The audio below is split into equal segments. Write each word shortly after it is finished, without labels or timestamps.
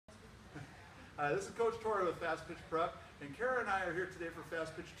This is Coach Torrey with Fast Pitch Prep, and Kara and I are here today for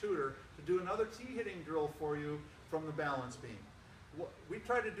Fast Pitch Tutor to do another tee hitting drill for you from the balance beam. We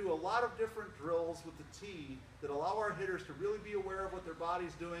try to do a lot of different drills with the tee that allow our hitters to really be aware of what their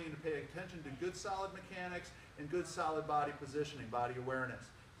body's doing and to pay attention to good solid mechanics and good solid body positioning, body awareness.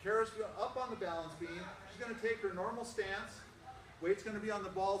 Kara's up on the balance beam. She's going to take her normal stance. Weight's going to be on the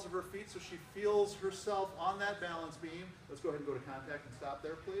balls of her feet so she feels herself on that balance beam. Let's go ahead and go to contact and stop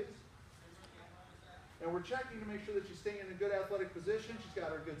there, please. And we're checking to make sure that she's staying in a good athletic position. She's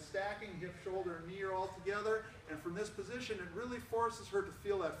got her good stacking, hip, shoulder, and knee are all together. And from this position, it really forces her to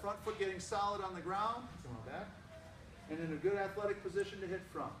feel that front foot getting solid on the ground. Come on back. And in a good athletic position to hit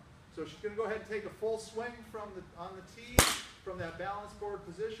from. So she's going to go ahead and take a full swing on the tee from that balance board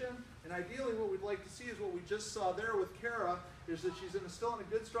position. And ideally what we'd like to see is what we just saw there with Kara, is that she's still in a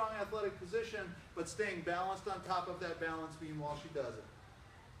good, strong athletic position, but staying balanced on top of that balance beam while she does it.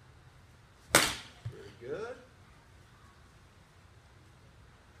 Very good.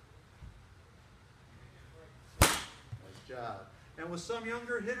 Nice job. And with some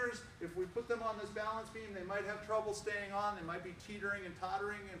younger hitters, if we put them on this balance beam, they might have trouble staying on. They might be teetering and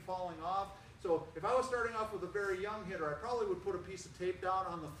tottering and falling off. So if I was starting off with a very young hitter, I probably would put a piece of tape down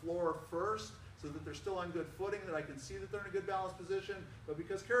on the floor first so that they're still on good footing, that I can see that they're in a good balance position. But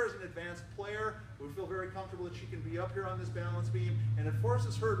because Kara's an advanced player, we feel very comfortable that she can be up here on this balance beam, and it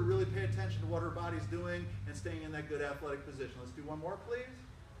forces her to really pay attention to what her body's doing and staying in that good athletic position. Let's do one more, please.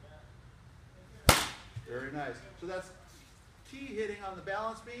 Very nice. So that's tee hitting on the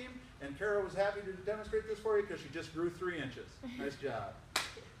balance beam, and Kara was happy to demonstrate this for you because she just grew 3 inches. Nice job.